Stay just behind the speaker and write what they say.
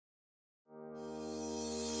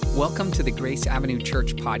Welcome to the Grace Avenue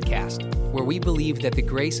Church podcast, where we believe that the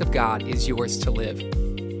grace of God is yours to live.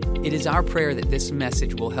 It is our prayer that this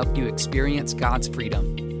message will help you experience God's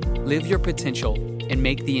freedom, live your potential, and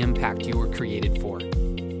make the impact you were created for.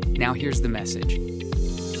 Now here's the message.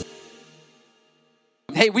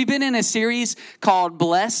 Hey, we've been in a series called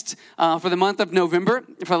Blessed for the month of November.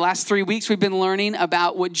 For the last 3 weeks, we've been learning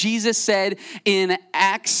about what Jesus said in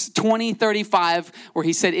Acts 20:35, where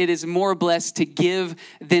he said, it is more blessed to give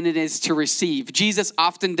than it is to receive. Jesus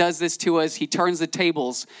often does this to us. He turns the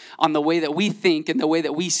tables on the way that we think and the way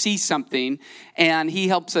that we see something, and he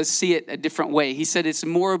helps us see it a different way. He said it's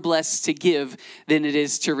more blessed to give than it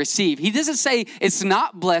is to receive. He doesn't say it's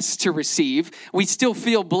not blessed to receive. We still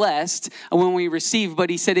feel blessed when we receive,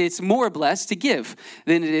 but he said it's more blessed to give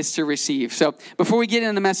than it is to receive. So before we get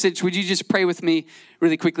into the message, would you just pray with me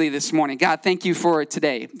really quickly this morning? God, thank you for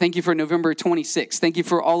today. Thank you for November 26th. Thank you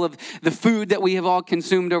for all of the food that we have all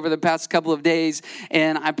consumed over the past couple of days.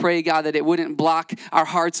 And I pray, God, that it wouldn't block our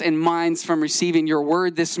hearts and minds from receiving your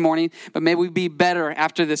word this morning. But may we be better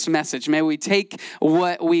after this message. May we take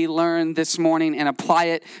what we learned this morning and apply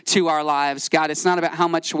it to our lives. God, it's not about how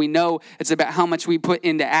much we know. It's about how much we put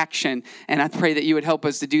into action. And I pray that you would help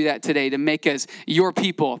us to do that today, to make us your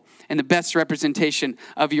people and the best representation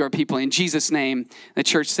of your people. In Jesus' name, the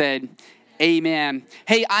church said, amen.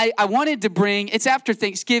 Hey, I wanted to bring, it's after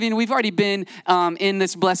Thanksgiving. We've already been in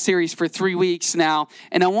this Blessed series for 3 weeks now.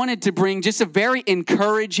 And I wanted to bring just a very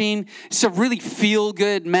encouraging, just a really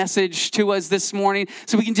feel-good message to us this morning.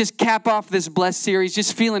 So we can just cap off this Blessed series,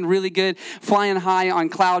 just feeling really good, flying high on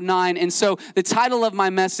cloud nine. And so the title of my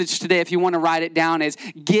message today, if you want to write it down, is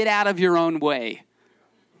Get Out of Your Own Way.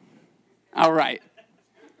 All right.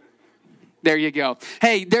 There you go.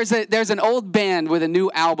 Hey, there's an old band with a new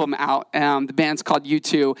album out. The band's called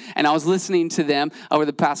U2, and I was listening to them over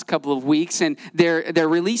the past couple of weeks, and they're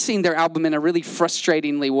releasing their album in a really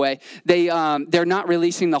frustratingly way. They're not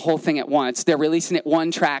releasing the whole thing at once. They're releasing it one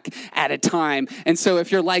track at a time. And so,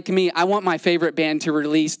 if you're like me, I want my favorite band to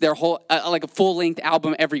release their whole like a full length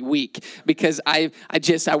album every week because I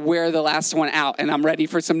wear the last one out and I'm ready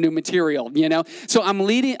for some new material. You know, so I'm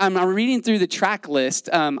reading through the track list.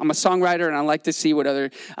 I'm a songwriter. And I like to see what other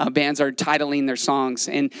bands are titling their songs.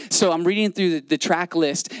 And so I'm reading through the track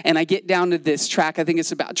list, and I get down to this track. I think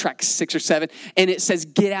it's about track 6 or 7, and it says,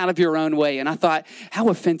 Get Out of Your Own Way. And I thought, how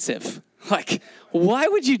offensive. Like, why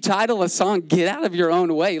would you title a song, Get Out of Your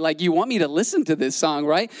Own Way? Like, you want me to listen to this song,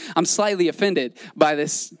 right? I'm slightly offended by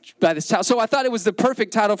this title. So I thought it was the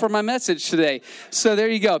perfect title for my message today. So there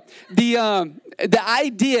you go. The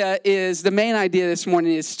main idea this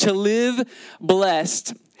morning is to live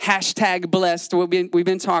blessed. Hashtag blessed, what we've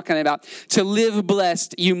been talking about. To live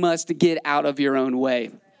blessed, you must get out of your own way.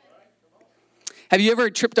 Have you ever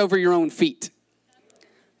tripped over your own feet?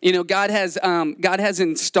 You know, God has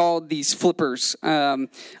installed these flippers on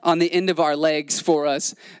the end of our legs for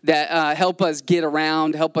us that help us get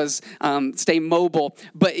around, help us stay mobile.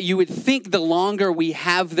 But you would think the longer we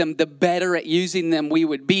have them, the better at using them we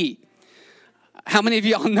would be. How many of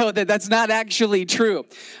y'all know that that's not actually true?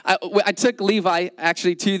 I took Levi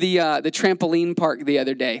actually to the trampoline park the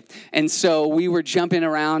other day. And so we were jumping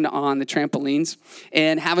around on the trampolines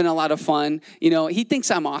and having a lot of fun. You know, he thinks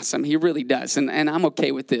I'm awesome. He really does. And I'm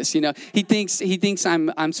okay with this. You know, he thinks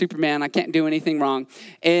I'm Superman. I can't do anything wrong.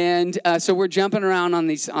 And so we're jumping around on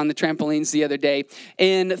the trampolines the other day.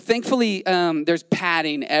 And thankfully, there's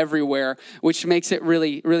padding everywhere, which makes it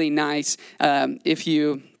really, really nice if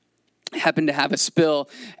you happen to have a spill.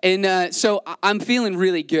 And so I'm feeling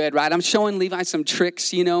really good, right? I'm showing Levi some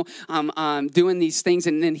tricks, you know. I'm doing these things,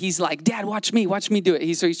 and then he's like, Dad, watch me do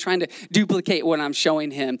it. So he's trying to duplicate what I'm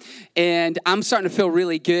showing him. And I'm starting to feel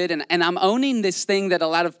really good, and I'm owning this thing that a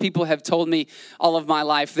lot of people have told me all of my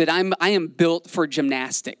life, that I am built for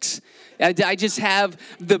gymnastics. I just have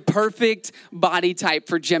the perfect body type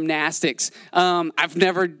for gymnastics. I've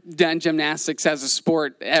never done gymnastics as a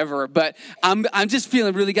sport ever, but I'm just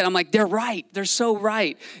feeling really good. I'm like, they're right. They're so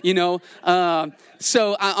right, you know.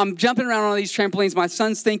 So I'm jumping around on these trampolines. My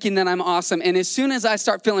son's thinking that I'm awesome. And as soon as I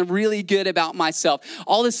start feeling really good about myself,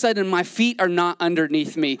 all of a sudden my feet are not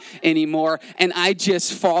underneath me anymore. And I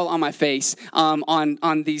just fall on my face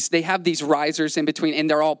on these. They have these risers in between, and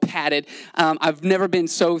they're all padded. I've never been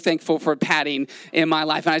so thankful for padding in my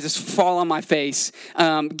life. And I just fall on my face.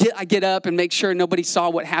 I get up and make sure nobody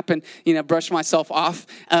saw what happened, you know, brush myself off.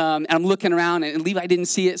 And I'm looking around, and Levi didn't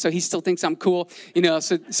see it, so he still thinks I'm cool, you know,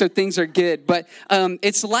 so things are good. But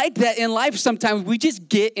it's like that in life sometimes. We just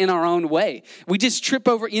get in our own way. We just trip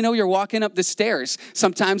over, you're walking up the stairs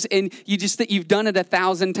sometimes and you just think you've done it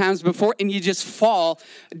 1,000 times before and you just fall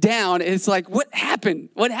down. It's like, what happened?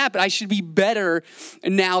 What happened? I should be better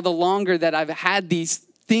now the longer that I've had these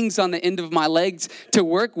things on the end of my legs to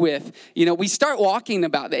work with. We start walking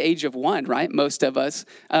about the age of 1, right? Most of us.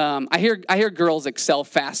 I hear girls excel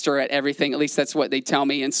faster at everything. At least that's what they tell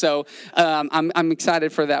me. And so I'm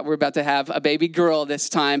excited for that. We're about to have a baby girl this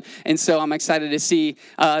time, and so I'm excited to see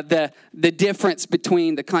the difference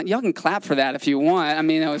between y'all can clap for that if you want. I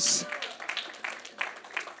mean, it was.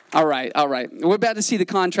 All right. We're about to see the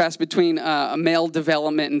contrast between male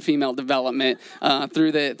development and female development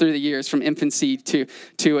through the years, from infancy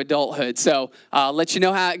to adulthood. So I'll let you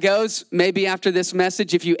know how it goes. Maybe after this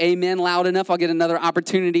message, if you amen loud enough, I'll get another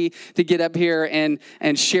opportunity to get up here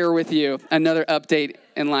and share with you another update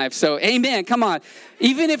in life. So amen, come on.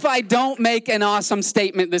 Even if I don't make an awesome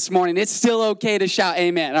statement this morning, it's still okay to shout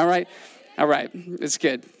amen, all right? All right, it's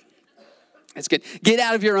good. It's good. Get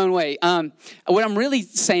out of your own way. What I'm really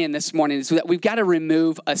saying this morning is that we've got to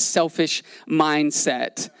remove a selfish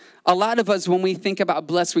mindset. A lot of us, when we think about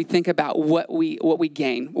blessed, we think about what we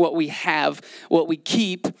gain, what we have, what we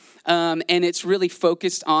keep, and it's really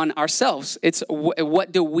focused on ourselves. It's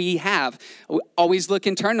what do we have? We always look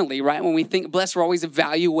internally, right? When we think blessed, we're always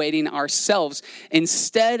evaluating ourselves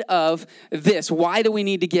instead of this. Why do we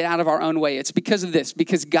need to get out of our own way? It's because of this,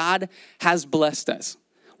 because God has blessed us.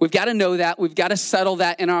 We've got to know that. We've got to settle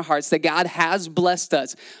that in our hearts, that God has blessed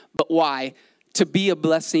us. But why? To be a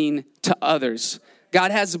blessing to others. God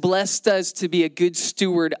has blessed us to be a good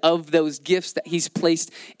steward of those gifts that he's placed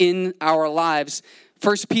in our lives.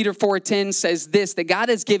 1 Peter 4:10 says this, that God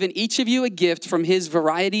has given each of you a gift from his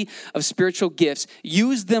variety of spiritual gifts.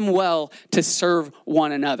 Use them well to serve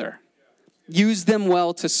one another. Use them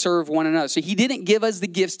well to serve one another. So he didn't give us the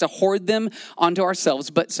gifts to hoard them onto ourselves,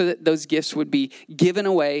 but so that those gifts would be given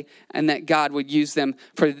away and that God would use them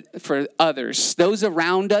for others. Those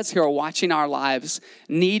around us who are watching our lives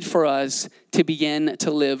need for us to begin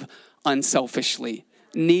to live unselfishly.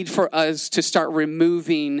 Need for us to start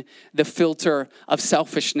removing the filter of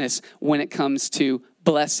selfishness when it comes to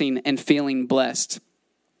blessing and feeling blessed.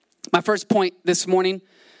 My first point this morning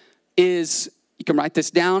is, you can write this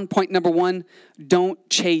down. Point number 1, don't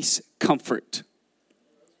chase comfort.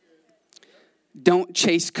 Don't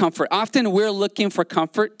chase comfort. Often we're looking for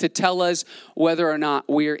comfort to tell us whether or not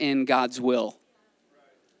we're in God's will.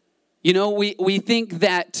 We think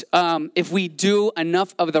that if we do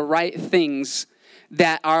enough of the right things,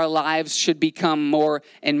 that our lives should become more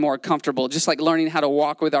and more comfortable. Just like learning how to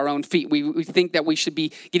walk with our own feet. We think that we should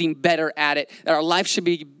be getting better at it. That our life should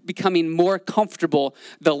be becoming more comfortable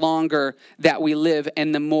the longer that we live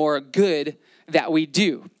and the more good that we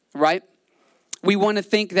do, right? We want to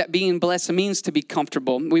think that being blessed means to be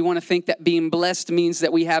comfortable. We want to think that being blessed means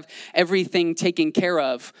that we have everything taken care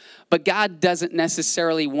of. But God doesn't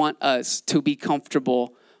necessarily want us to be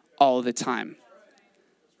comfortable all the time.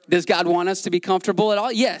 Does God want us to be comfortable at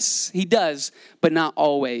all? Yes, he does, but not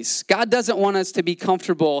always. God doesn't want us to be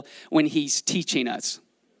comfortable when he's teaching us.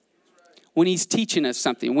 When he's teaching us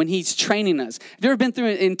something, when he's training us. Have you ever been through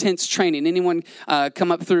an intense training? Anyone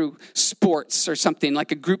come up through sports or something,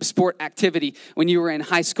 like a group sport activity when you were in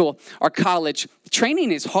high school or college?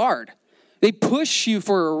 Training is hard. They push you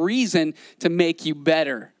for a reason to make you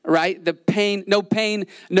better, right? No pain,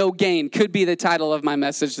 no gain could be the title of my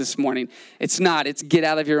message this morning. It's not. It's get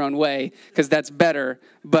out of your own way, because that's better.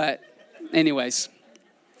 But anyways.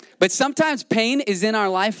 But sometimes pain is in our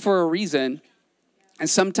life for a reason. And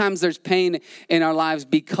sometimes there's pain in our lives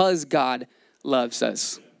because God loves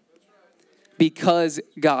us. Because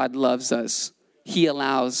God loves us, he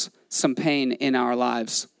allows some pain in our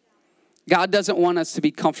lives. God doesn't want us to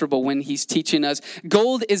be comfortable when he's teaching us.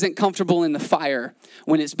 Gold isn't comfortable in the fire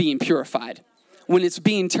when it's being purified, when it's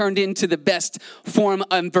being turned into the best form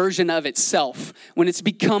and version of itself, when it's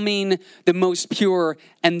becoming the most pure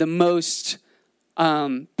and the most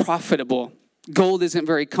profitable. Gold isn't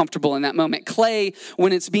very comfortable in that moment. Clay,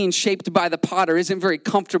 when it's being shaped by the potter, isn't very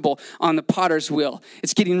comfortable on the potter's wheel.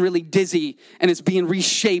 It's getting really dizzy and it's being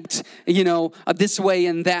reshaped, this way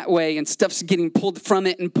and that way, and stuff's getting pulled from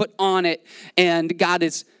it and put on it. And God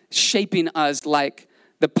is shaping us like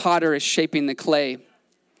the potter is shaping the clay.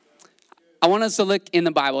 I want us to look in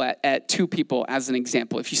the Bible at 2 people as an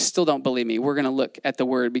example. If you still don't believe me, we're going to look at the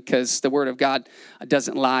Word, because the Word of God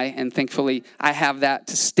doesn't lie. And thankfully, I have that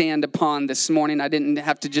to stand upon this morning. I didn't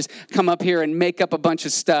have to just come up here and make up a bunch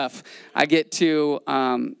of stuff. I get to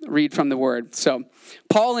read from the Word. So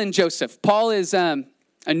Paul and Joseph. Paul is a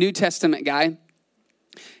New Testament guy.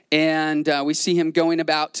 And we see him going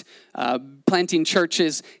about planting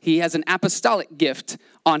churches. He has an apostolic gift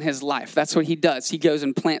on his life. That's what he does. He goes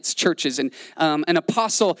and plants churches. And an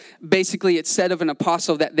apostle, basically it's said of an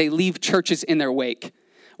apostle that they leave churches in their wake.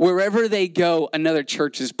 Wherever they go, another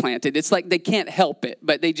church is planted. It's like they can't help it,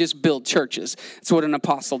 but they just build churches. That's what an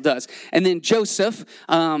apostle does. And then Joseph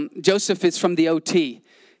is from the OT.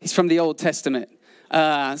 He's from the Old Testament.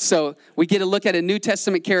 So we get a look at a New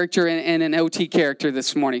Testament character and an OT character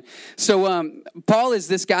this morning. So Paul is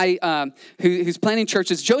this guy who's planting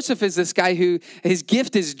churches. Joseph is this guy who his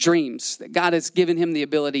gift is dreams. God has given him the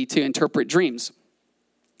ability to interpret dreams.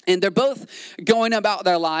 And they're both going about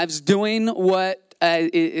their lives, doing what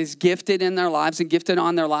is gifted in their lives and gifted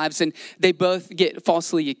on their lives. And they both get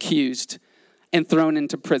falsely accused and thrown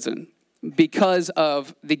into prison because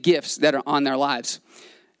of the gifts that are on their lives.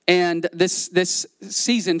 And this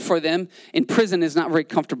season for them in prison is not very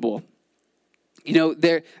comfortable. You know,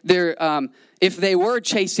 they're if they were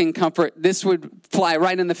chasing comfort, this would fly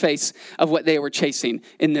right in the face of what they were chasing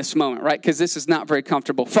in this moment, right? Because this is not very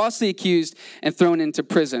comfortable. Falsely accused and thrown into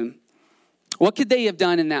prison. What could they have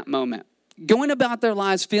done in that moment? Going about their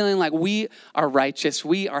lives feeling like we are righteous,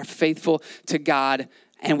 we are faithful to God,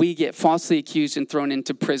 and we get falsely accused and thrown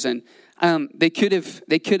into prison. They could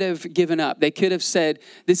have given up. They could have said,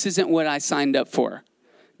 "This isn't what I signed up for."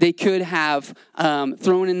 They could have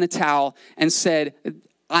thrown in the towel and said,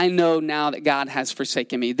 "I know now that God has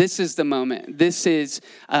forsaken me. This is the moment. This is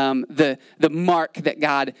the mark that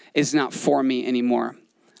God is not for me anymore.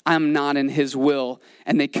 I'm not in his will."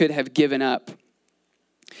 And they could have given up.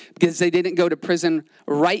 Because they didn't go to prison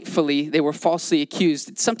rightfully, they were falsely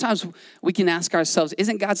accused. Sometimes we can ask ourselves,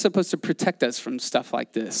 isn't God supposed to protect us from stuff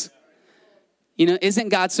like this? You know, isn't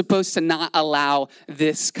God supposed to not allow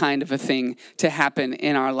this kind of a thing to happen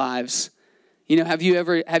in our lives? You know, have you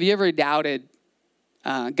ever doubted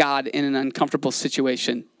God in an uncomfortable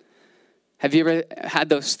situation? Have you ever had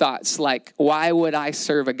those thoughts like, why would I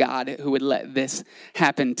serve a God who would let this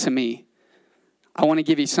happen to me? I want to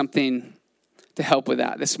give you something to help with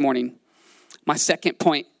that this morning. My second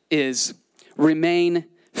point is remain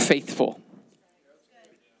faithful.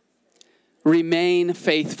 Remain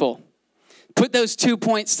faithful. Put those 2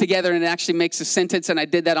 points together and it actually makes a sentence, and I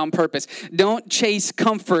did that on purpose. Don't chase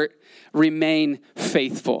comfort, remain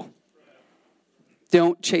faithful.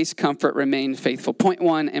 Don't chase comfort, remain faithful. Point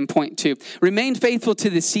 1 and point 2. Remain faithful to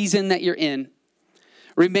the season that you're in.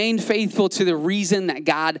 Remain faithful to the reason that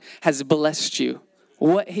God has blessed you.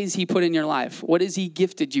 What has he put in your life? What has he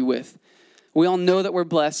gifted you with? We all know that we're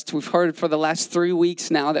blessed. We've heard for the last 3 weeks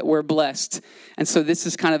now that we're blessed. And so this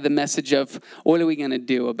is kind of the message of what are we going to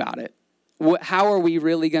do about it? How are we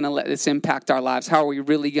really going to let this impact our lives? How are we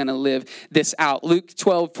really going to live this out? Luke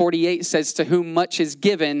 12:48 says, "To whom much is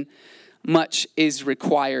given, much is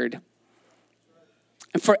required."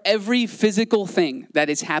 And for every physical thing that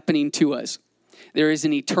is happening to us, there is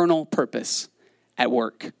an eternal purpose at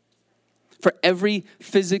work. For every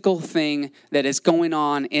physical thing that is going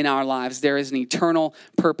on in our lives, there is an eternal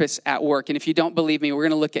purpose at work. And if you don't believe me, we're going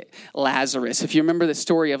to look at Lazarus. If you remember the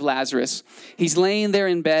story of Lazarus, he's laying there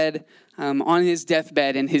in bed on his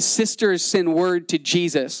deathbed, and his sisters send word to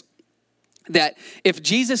Jesus that if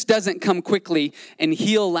Jesus doesn't come quickly and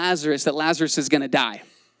heal Lazarus, that Lazarus is going to die.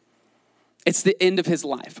 It's the end of his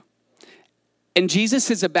life. And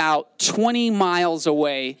Jesus is about 20 miles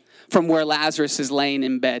away from where Lazarus is laying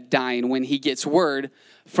in bed dying when he gets word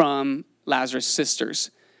from Lazarus'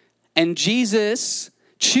 sisters. And Jesus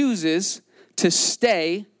chooses to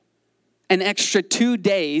stay an extra 2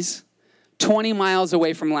 days 20 miles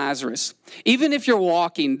away from Lazarus. Even if you're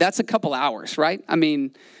walking, that's a couple hours, right? I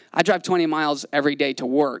mean, I drive 20 miles every day to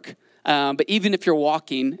work. But even if you're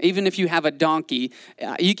walking, even if you have a donkey,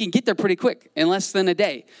 you can get there pretty quick in less than a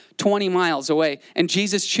day, 20 miles away. And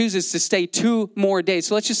Jesus chooses to stay 2 more days.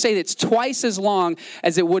 So let's just say it's twice as long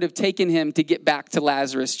as it would have taken him to get back to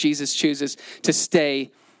Lazarus. Jesus chooses to stay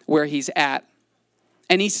where he's at.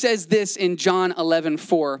 And he says this in John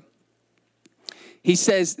 11:4. He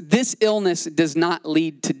says, "This illness does not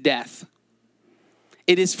lead to death.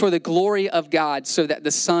 It is for the glory of God, so that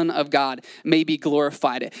the Son of God may be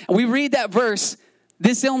glorified." And we read that verse,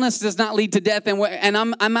 this illness does not lead to death. And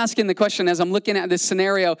I'm asking the question as I'm looking at this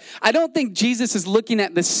scenario, I don't think Jesus is looking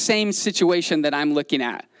at the same situation that I'm looking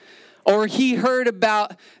at. Or he heard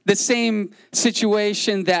about the same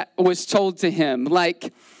situation that was told to him.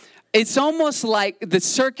 Like, it's almost like the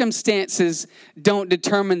circumstances don't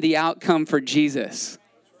determine the outcome for Jesus.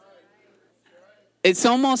 It's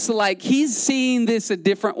almost like he's seeing this a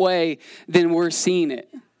different way than we're seeing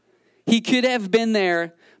it. He could have been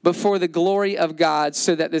there, but for the glory of God,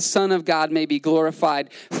 so that the Son of God may be glorified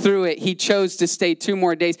through it. He chose to stay 2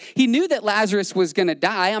 more days. He knew that Lazarus was going to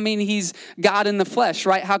die. I mean, he's God in the flesh,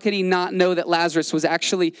 right? How could he not know that Lazarus was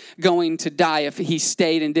actually going to die if he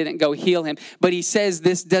stayed and didn't go heal him? But he says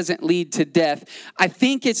this doesn't lead to death. I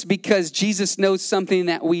think it's because Jesus knows something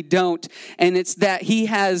that we don't, and it's that he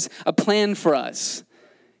has a plan for us.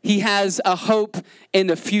 He has a hope in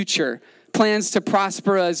the future. Plans to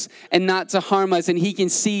prosper us and not to harm us, and he can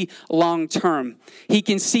see long term. He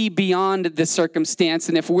can see beyond the circumstance,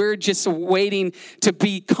 and if we're just waiting to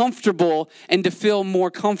be comfortable and to feel more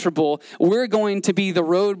comfortable, we're going to be the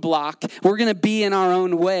roadblock. We're going to be in our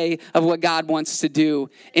own way of what God wants to do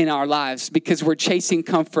in our lives because we're chasing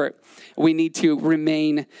comfort. We need to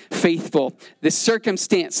remain faithful. The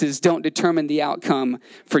circumstances don't determine the outcome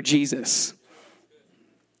for Jesus.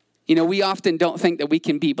 You know, we often don't think that we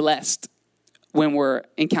can be blessed when we're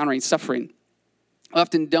encountering suffering. I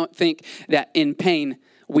often don't think that in pain,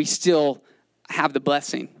 we still have the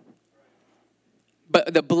blessing.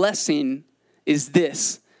 But the blessing is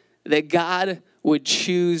this, that God would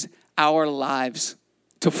choose our lives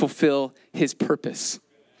to fulfill his purpose.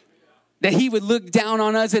 That he would look down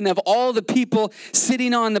on us, and of all the people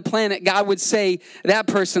sitting on the planet, God would say, that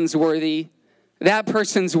person's worthy. That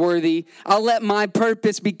person's worthy. I'll let my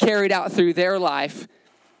purpose be carried out through their life.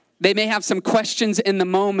 They may have some questions in the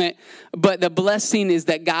moment, but the blessing is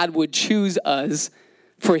that God would choose us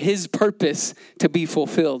for his purpose to be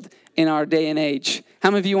fulfilled in our day and age.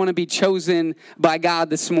 How many of you want to be chosen by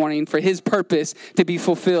God this morning for his purpose to be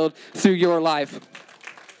fulfilled through your life?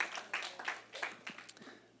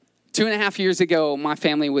 2.5 years ago, my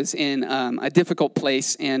family was in a difficult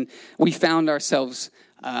place, and we found ourselves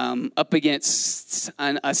up against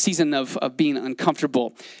a season of being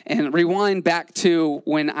uncomfortable. And rewind back to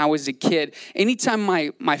when I was a kid. Anytime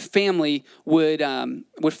my family would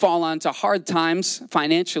fall onto hard times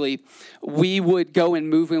financially, we would go and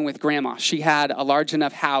move in with grandma. She had a large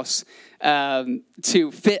enough house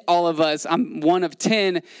to fit all of us. I'm one of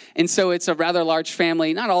 10, and so it's a rather large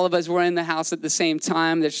family. Not all of us were in the house at the same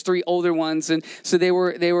time. There's 3 older ones, and so they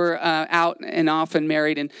were out and off and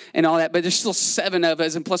married and all that. But there's still 7 of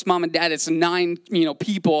us, and plus mom and dad. It's 9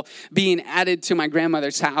 people being added to my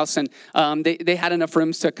grandmother's house, and they had enough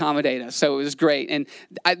rooms to accommodate us, so it was great. And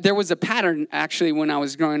there was a pattern actually when I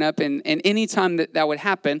was growing up, and any time that would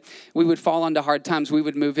happen, we would fall onto hard times. We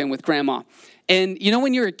would move in with grandma. And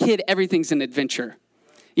when you're a kid, everything's an adventure.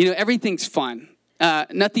 Everything's fun.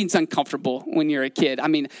 Nothing's uncomfortable when you're a kid. I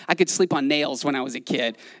mean, I could sleep on nails when I was a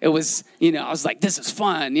kid. It was, I was like, this is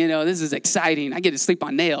fun. This is exciting. I get to sleep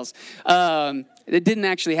on nails. It didn't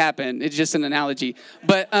actually happen. It's just an analogy.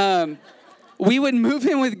 But we would move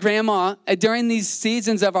in with grandma during these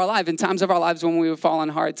seasons of our life and times of our lives when we would fall on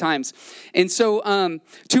hard times. And so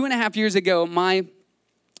 2.5 years ago,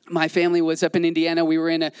 my family was up in Indiana. We were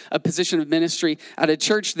in a position of ministry at a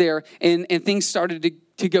church there, and things started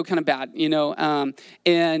to go kind of bad,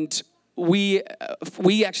 and we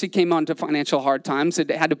actually came onto financial hard times.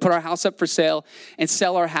 It had to put our house up for sale and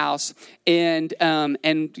sell our house. And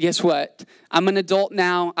guess what? I'm an adult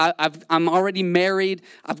now. I'm already married.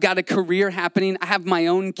 I've got a career happening. I have my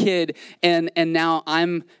own kid, and now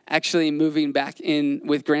I'm actually moving back in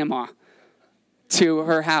with grandma to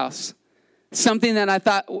her house. Something that I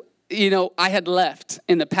thought, I had left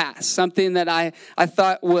in the past. Something that I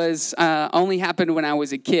thought was only happened when I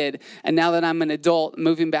was a kid. And now that I'm an adult,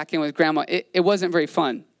 moving back in with grandma, it wasn't very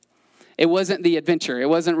fun. It wasn't the adventure. It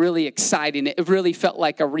wasn't really exciting. It really felt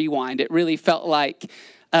like a rewind. It really felt like,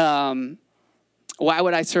 why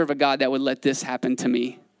would I serve a God that would let this happen to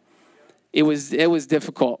me? It was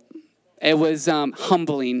difficult. It was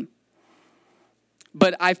humbling.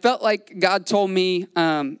 But I felt like God told me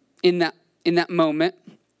in that moment,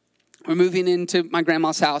 we're moving into my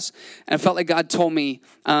grandma's house, and I felt like God told me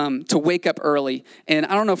to wake up early. And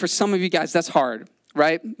I don't know, for some of you guys, that's hard,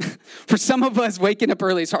 right? For some of us, waking up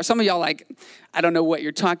early is hard. Some of y'all I don't know what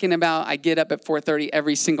you're talking about. I get up at 4:30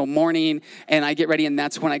 every single morning, and I get ready, and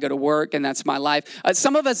that's when I go to work, and that's my life.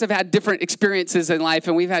 Some of us have had different experiences in life,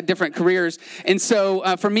 and we've had different careers. And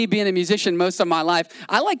so for me, being a musician most of my life,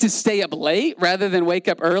 I like to stay up late rather than wake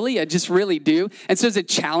up early. I just really do. And so it's a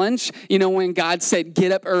challenge, when God said,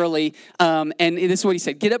 get up early, and this is what he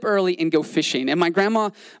said, get up early and go fishing. And my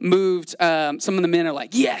grandma moved. Some of the men are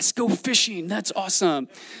like, yes, go fishing. That's awesome.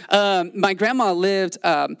 My grandma lived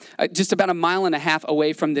just about a mile mile and a half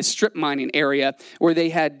away from this strip mining area where they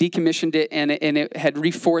had decommissioned it and it had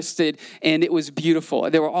reforested, and it was beautiful.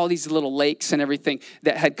 There were all these little lakes and everything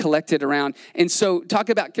that had collected around. And so talk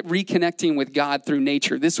about reconnecting with God through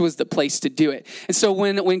nature. This was the place to do it. And so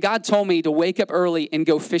when God told me to wake up early and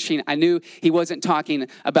go fishing, I knew he wasn't talking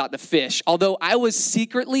about the fish. Although I was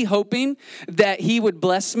secretly hoping that he would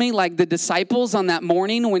bless me like the disciples on that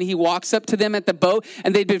morning when he walks up to them at the boat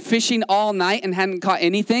and they'd been fishing all night and hadn't caught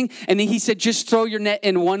anything. And then he said, just throw your net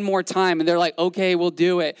in one more time. And they're like, okay, we'll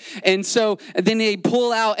do it. And so then they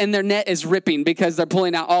pull out and their net is ripping because they're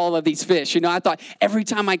pulling out all of these fish. You know, I thought every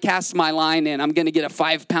time I cast my line in, I'm going to get a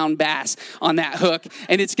 5-pound bass on that hook.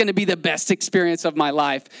 And it's going to be the best experience of my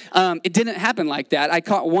life. It didn't happen like that. I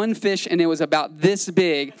caught one fish and it was about this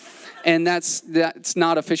big. And that's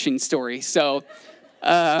not a fishing story. So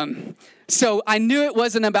I knew it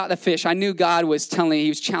wasn't about the fish. I knew God was he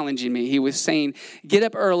was challenging me. He was saying, get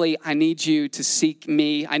up early. I need you to seek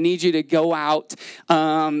me. I need you to go out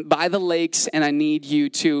by the lakes, and I need you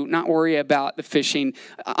to not worry about the fishing.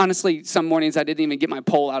 Honestly, some mornings I didn't even get my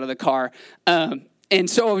pole out of the car. And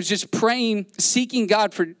so I was just praying, seeking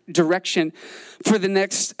God for direction for the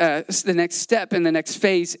next step and the next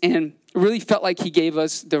phase, and really felt like he gave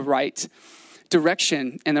us the right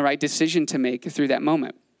direction and the right decision to make through that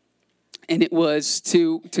moment. And it was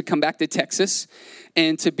to come back to Texas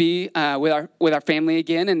and to be with our family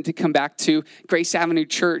again and to come back to Grace Avenue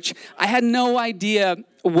Church. I had no idea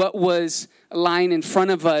what was lying in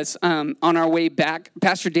front of us on our way back.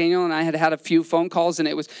 Pastor Daniel and I had a few phone calls, and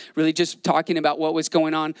it was really just talking about what was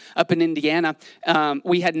going on up in Indiana.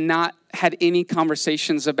 We had not had any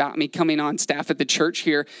conversations about me coming on staff at the church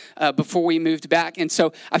here before we moved back. And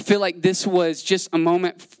so I feel like this was just a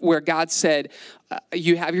moment where God said,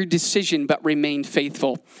 you have your decision, but remain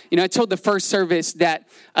faithful. You know, I told the first service that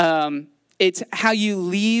it's how you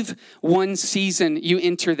leave one season, you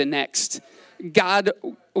enter the next. God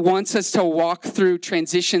wants us to walk through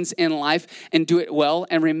transitions in life and do it well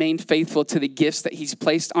and remain faithful to the gifts that he's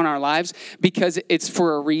placed on our lives because it's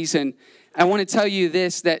for a reason. I want to tell you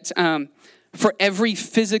this, that for every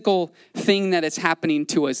physical thing that is happening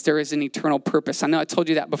to us, there is an eternal purpose. I know I told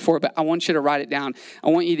you that before, but I want you to write it down. I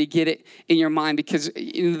want you to get it in your mind because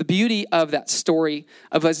the beauty of that story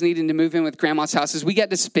of us needing to move in with Grandma's house is we got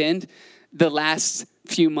to spend the last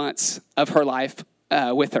few months of her life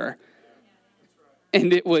with her.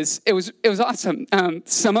 And it was awesome.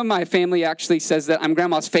 Some of my family actually says that I'm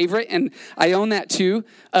Grandma's favorite, and I own that too.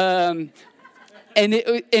 And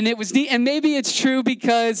it was neat, and maybe it's true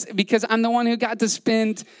because I'm the one who got to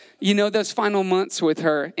spend, those final months with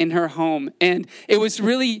her in her home, and it was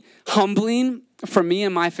really humbling for me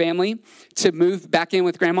and my family to move back in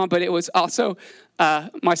with Grandma. But it was also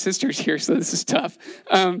my sister's here, so this is tough.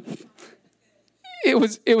 It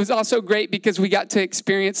was also great because we got to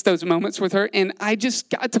experience those moments with her, and I just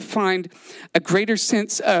got to find a greater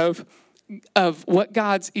sense of what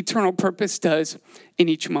God's eternal purpose does in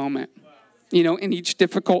each moment. In each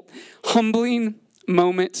difficult, humbling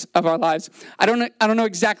moment of our lives. I don't know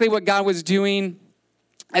exactly what God was doing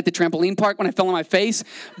at the trampoline park when I fell on my face,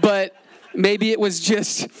 but maybe it was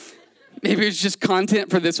just content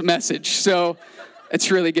for this message. So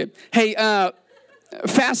it's really good. Hey,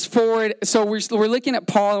 fast forward. So we're looking at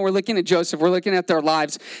Paul and we're looking at Joseph. We're looking at their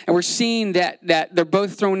lives, and we're seeing that they're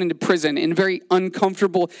both thrown into prison in very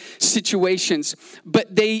uncomfortable situations.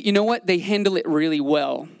 But they handle it really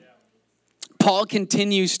well. Paul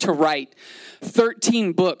continues to write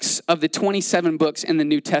 13 books of the 27 books in the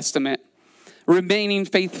New Testament, remaining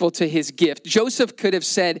faithful to his gift. Joseph could have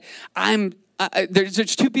said,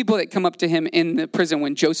 there's two people that come up to him in the prison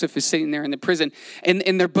when Joseph is sitting there in the prison,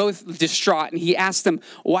 and they're both distraught. And he asked them,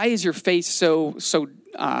 why is your face so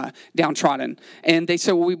downtrodden? And they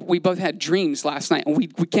said, well, we both had dreams last night, and we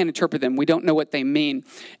can't interpret them. We don't know what they mean.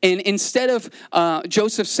 And instead of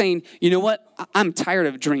Joseph saying, you know what, I'm tired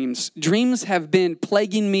of dreams. Dreams have been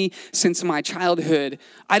plaguing me since my childhood.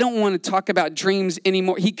 I don't want to talk about dreams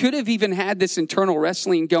anymore. He could have even had this internal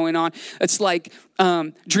wrestling going on. It's like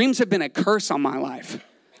dreams have been a curse on my life,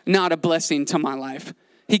 not a blessing to my life.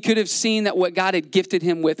 He could have seen that what God had gifted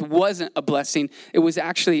him with wasn't a blessing. It was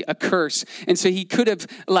actually a curse. And so he could have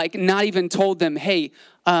not even told them, hey,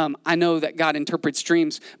 I know that God interprets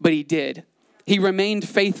dreams, but he did. He remained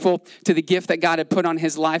faithful to the gift that God had put on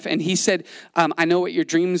his life. And he said, I know what your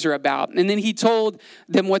dreams are about. And then he told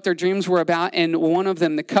them what their dreams were about. And one of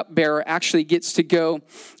them, the cupbearer, actually gets to go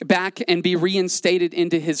back and be reinstated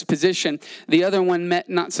into his position. The other one met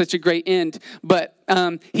not such a great end. But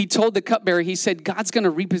he told the cupbearer, he said, God's going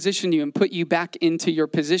to reposition you and put you back into your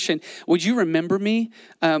position. Would you remember me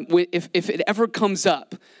if it ever comes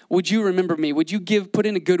up would you remember me? Would you put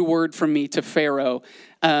in a good word for me to Pharaoh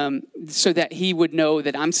so that he would know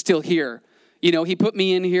that I'm still here? You know, he put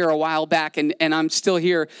me in here a while back and I'm still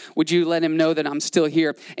here. Would you let him know that I'm still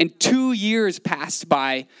here? And 2 years passed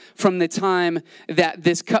by from the time that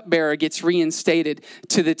this cupbearer gets reinstated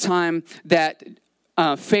to the time that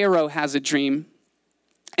Pharaoh has a dream.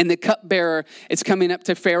 And the cupbearer is coming up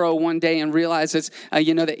to Pharaoh one day and realizes,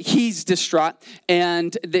 that he's distraught.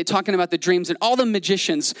 And they're talking about the dreams. And all the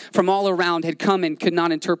magicians from all around had come and could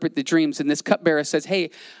not interpret the dreams. And this cupbearer says,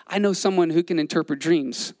 hey, I know someone who can interpret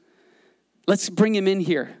dreams. Let's bring him in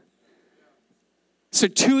here. So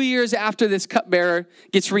 2 years after this cupbearer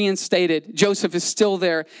gets reinstated, Joseph is still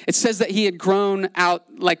there. It says that he had grown out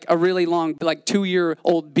like a really long, like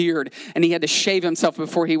 2-year-old beard, and he had to shave himself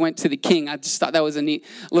before he went to the king. I just thought that was a neat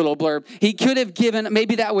little blurb. He could have given,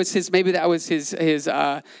 maybe that was his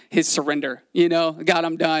surrender. God,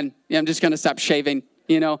 I'm done. I'm just going to stop shaving.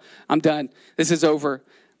 I'm done. This is over.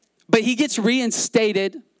 But he gets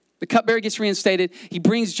reinstated. The cupbearer gets reinstated. He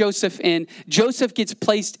brings Joseph in. Joseph gets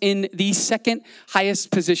placed in the second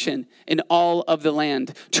highest position in all of the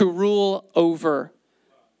land to rule over.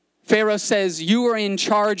 Pharaoh says, you are in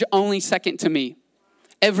charge only second to me.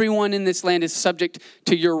 Everyone in this land is subject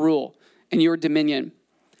to your rule and your dominion.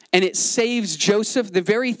 And it saves Joseph, the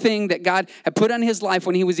very thing that God had put on his life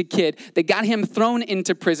when he was a kid, that got him thrown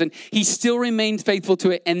into prison. He still remained faithful to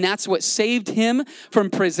it. And that's what saved him from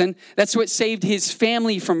prison. That's what saved his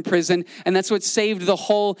family from prison. And that's what saved the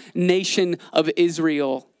whole nation of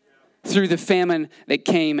Israel through the famine that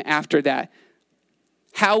came after that.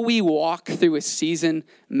 How we walk through a season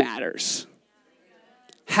matters.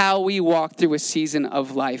 How we walk through a season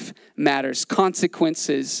of life matters.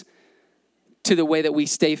 Consequences to the way that we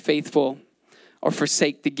stay faithful or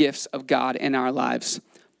forsake the gifts of God in our lives.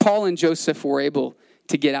 Paul and Joseph were able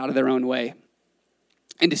to get out of their own way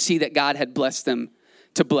and to see that God had blessed them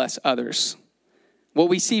to bless others. What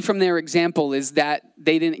we see from their example is that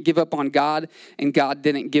they didn't give up on God and God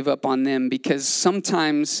didn't give up on them, because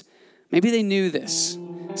sometimes, maybe they knew this,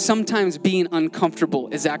 sometimes being uncomfortable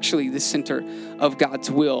is actually the center of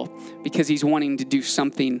God's will, because he's wanting to do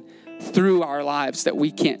something through our lives that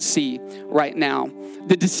we can't see right now.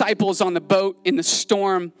 The disciples on the boat in the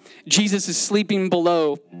storm, Jesus is sleeping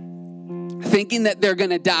below, thinking that they're going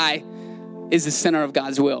to die, is the center of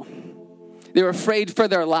God's will. They're afraid for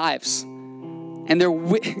their lives, and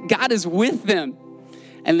God is with them,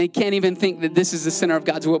 and they can't even think that this is the center of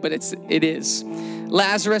God's will, but it is.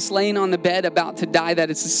 Lazarus laying on the bed about to die, that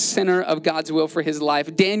is the center of God's will for his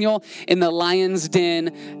life. Daniel in the lion's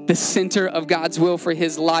den, the center of God's will for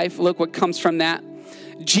his life. Look what comes from that.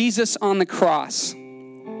 Jesus on the cross,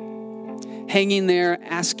 hanging there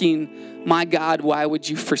asking, my God, why would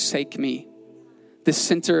you forsake me? The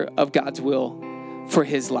center of God's will for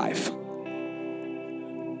his life.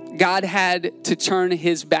 God had to turn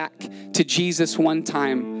his back to Jesus one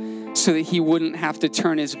time so that he wouldn't have to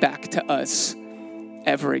turn his back to us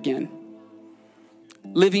ever again.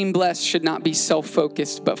 Living blessed should not be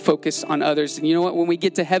self-focused, but focused on others. And you know what? When we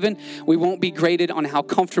get to heaven, we won't be graded on how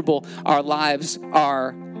comfortable our lives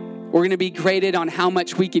are. We're going to be graded on how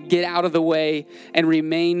much we could get out of the way and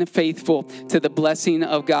remain faithful to the blessing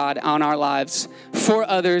of God on our lives for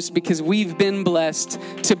others, because we've been blessed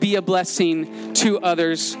to be a blessing to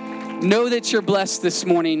others. Know that you're blessed this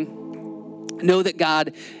morning. Know that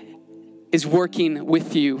God is working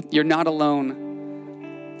with you. You're not alone.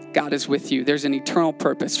 God is with you. There's an eternal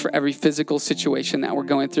purpose for every physical situation that we're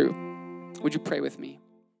going through. Would you pray with me?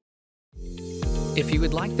 If you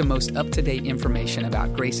would like the most up-to-date information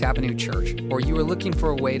about Grace Avenue Church, or you are looking for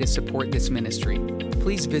a way to support this ministry,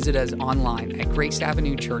 please visit us online at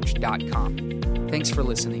graceavenuechurch.com. Thanks for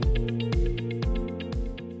listening.